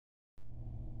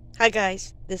Hi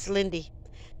guys, this is Lindy.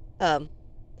 Um,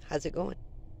 how's it going?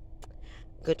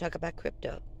 I'm gonna talk about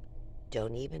crypto.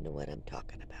 Don't even know what I'm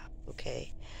talking about,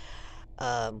 okay?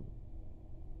 Um,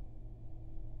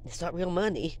 it's not real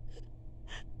money.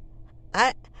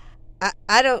 I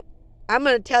I don't I'm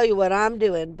gonna tell you what I'm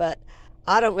doing, but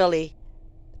I don't really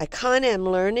I kinda am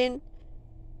learning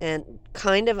and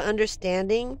kind of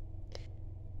understanding,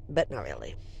 but not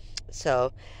really.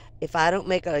 So if I don't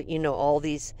make all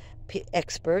these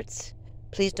experts,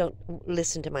 please don't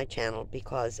listen to my channel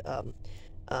because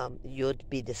you'd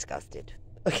be disgusted.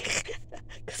 Okay,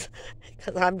 because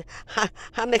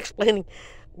I'm explaining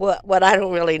what I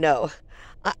don't really know.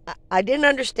 I didn't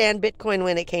understand Bitcoin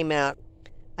when it came out.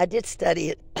 I did study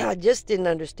it. I just didn't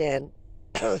understand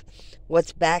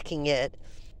what's backing it.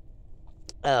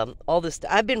 All this.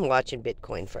 I've been watching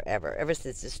Bitcoin forever, ever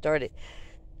since it started.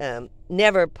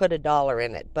 Never put a dollar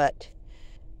in it, but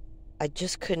I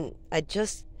just couldn't.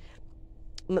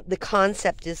 The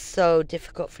concept is so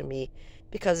difficult for me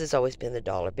because it's always been the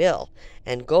dollar bill,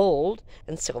 and gold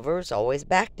and silver has always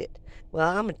backed it. Well,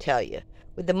 I'm going to tell you,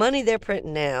 with the money they're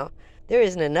printing now, there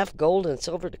isn't enough gold and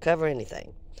silver to cover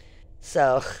anything.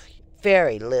 So,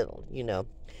 very little.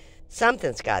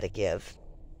 Something's got to give.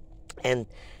 And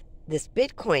this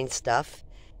Bitcoin stuff,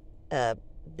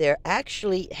 they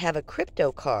actually have a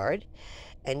crypto card,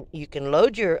 and you can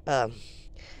load your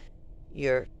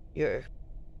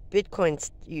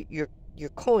Bitcoins, your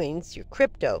coins, your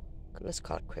crypto. Let's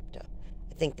call it crypto.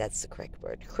 I think that's the correct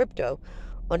word. Crypto,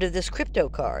 onto this crypto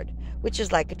card, which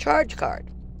is like a charge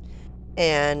card.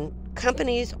 And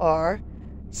companies are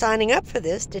signing up for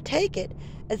this to take it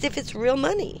as if it's real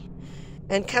money.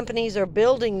 And companies are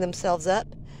building themselves up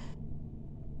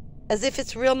as if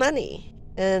it's real money.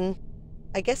 And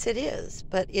I guess it is,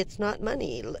 but it's not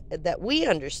money that we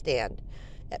understand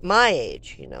at my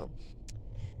age.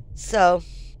 So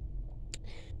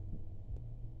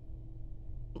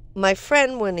my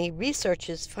friend, when he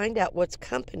researches, find out what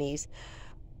companies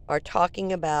are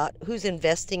talking about, who's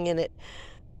investing in it,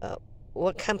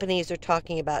 what companies are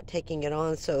talking about taking it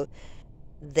on so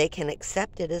they can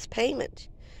accept it as payment.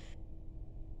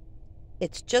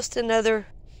 It's just another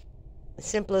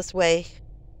simplest way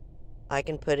I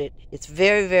can put it. It's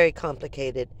very, very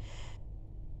complicated,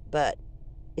 but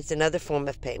it's another form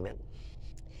of payment.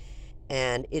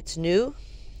 And it's new,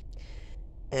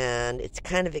 and it's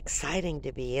kind of exciting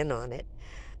to be in on it.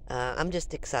 I'm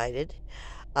just excited.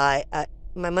 My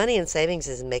money in savings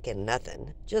isn't making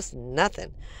nothing, just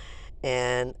nothing.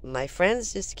 And my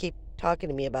friends just keep talking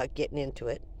to me about getting into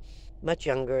it, much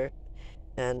younger.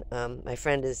 And my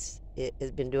friend has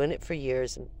been doing it for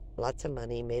years, and lots of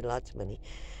money, made lots of money.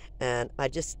 And I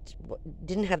just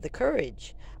didn't have the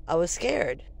courage. I was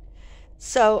scared.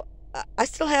 So I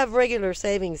still have regular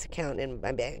savings account in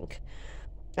my bank.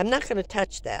 I'm not going to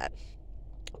touch that.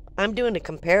 I'm doing a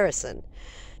comparison.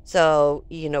 So,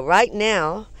 right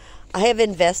now I have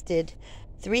invested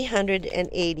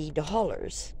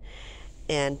 $380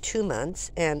 in 2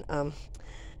 months, and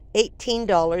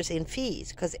 $18 in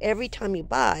fees, because every time you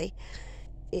buy,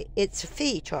 it's a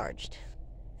fee charged.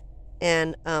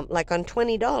 And like on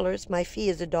 $20, my fee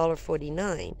is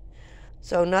 $1.49.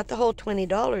 So not the whole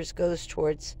 $20 goes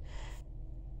towards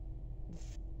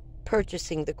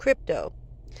purchasing the crypto.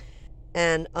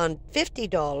 And on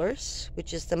 $50,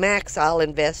 which is the max I'll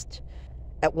invest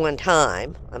at one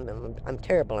time, I'm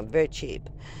terrible, I'm very cheap,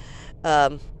 is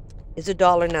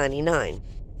 $1.99.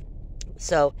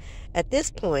 So at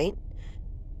this point,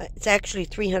 it's actually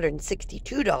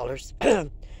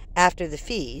 $362 after the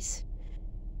fees,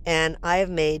 and I have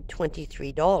made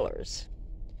 $23,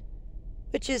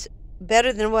 which is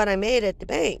better than what I made at the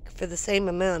bank for the same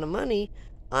amount of money.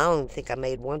 I don't think I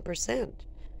made 1%,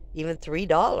 even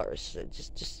 $3. It's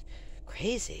just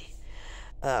crazy.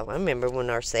 I remember when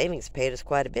our savings paid us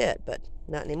quite a bit, but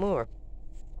not anymore.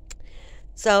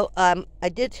 So I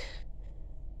did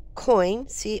coin,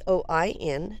 COIN.base,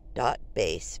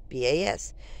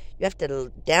 BAS. You have to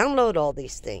download all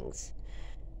these things.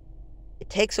 It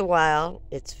takes a while.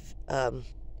 It's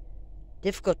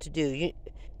difficult to do.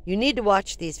 You need to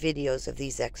watch these videos of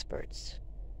these experts.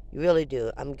 You really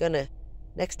do.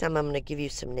 Next time I'm going to give you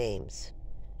some names.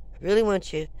 I really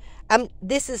want you.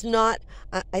 This is not,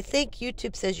 I think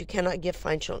YouTube says you cannot give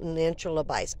financial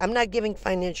advice. I'm not giving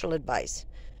financial advice.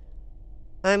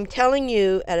 I'm telling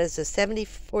you, as a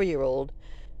 74-year-old,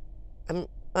 I'm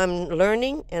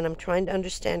learning, and I'm trying to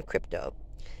understand crypto.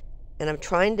 And I'm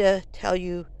trying to tell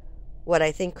you what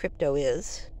I think crypto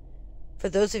is. For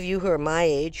those of you who are my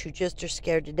age, who just are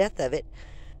scared to death of it,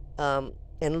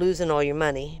 and losing all your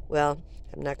money, well,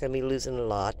 I'm not going to be losing a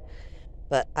lot,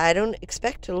 but I don't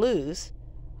expect to lose.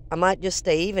 I might just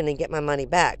stay even and get my money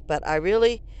back. But I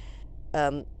really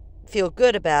feel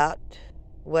good about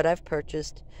what I've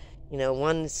purchased.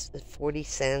 One's 40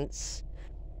 cents,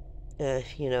 a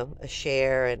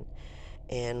share,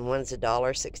 and one's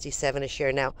 $1.67 a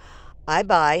share. Now, I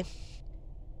buy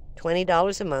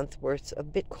 $20 a month worth of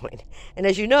Bitcoin. And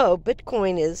as you know,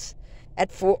 Bitcoin is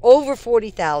at over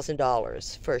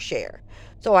 $40,000 for a share.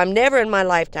 So I'm never in my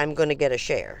lifetime going to get a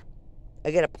share.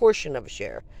 I get a portion of a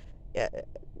share, uh,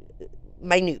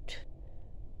 minute.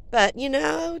 But,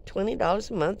 $20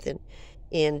 a month, and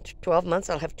in 12 months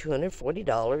I'll have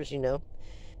 $240,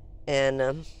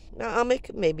 and I'll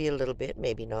make maybe a little bit,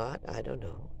 maybe not, I don't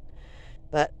know.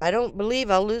 But I don't believe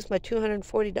I'll lose my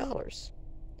 $240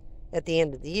 at the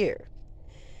end of the year.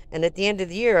 And at the end of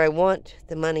the year, I want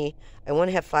the money. I want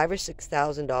to have $5,000 or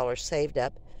 $6,000 saved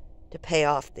up to pay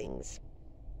off things.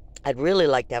 I'd really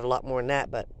like to have a lot more than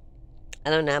that, but I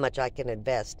don't know how much I can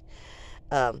invest.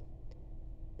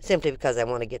 Simply because I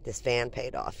want to get this van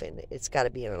paid off, and it's got to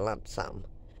be in a lump sum.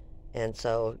 And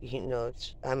so,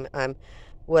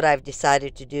 what I've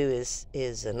decided to do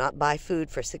is not buy food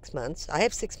for 6 months. I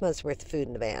have 6 months worth of food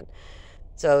in the van.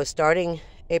 So starting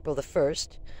April the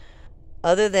 1st,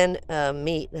 other than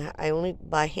meat, I only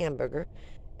buy hamburger,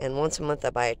 and once a month I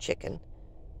buy a chicken,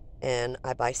 and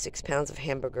I buy 6 pounds of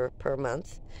hamburger per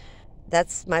month.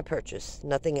 That's my purchase,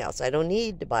 nothing else. I don't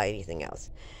need to buy anything else.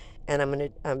 And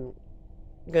I'm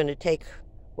going to take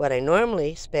what I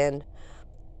normally spend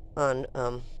on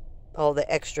all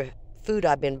the extra food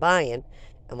I've been buying,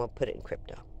 and we'll put it in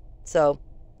crypto. So,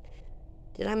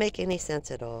 did I make any sense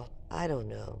at all? I don't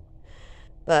know.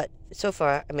 But so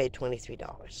far, I made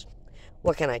 $23.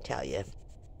 What can I tell you?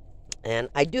 And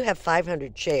I do have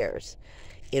 500 shares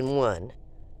in one,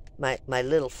 my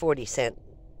little 40-cent,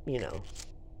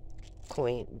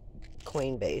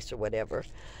 Coinbase or whatever.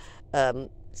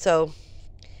 So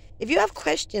if you have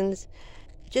questions,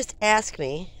 just ask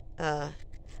me.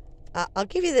 I'll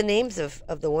give you the names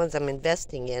of the ones I'm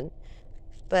investing in,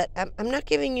 but I'm not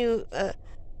giving you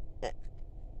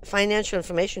financial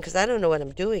information because I don't know what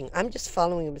I'm doing. I'm just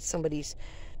following what somebody's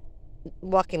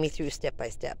walking me through step by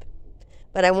step.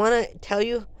 But I want to tell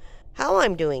you how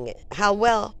I'm doing it, how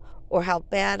well or how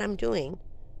bad I'm doing,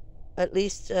 at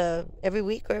least every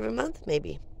week or every month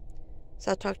maybe.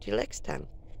 So I'll talk to you next time.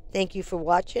 Thank you for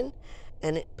watching,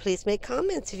 and please make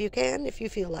comments if you can, if you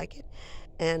feel like it.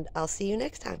 And I'll see you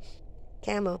next time.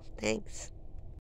 Camo, thanks.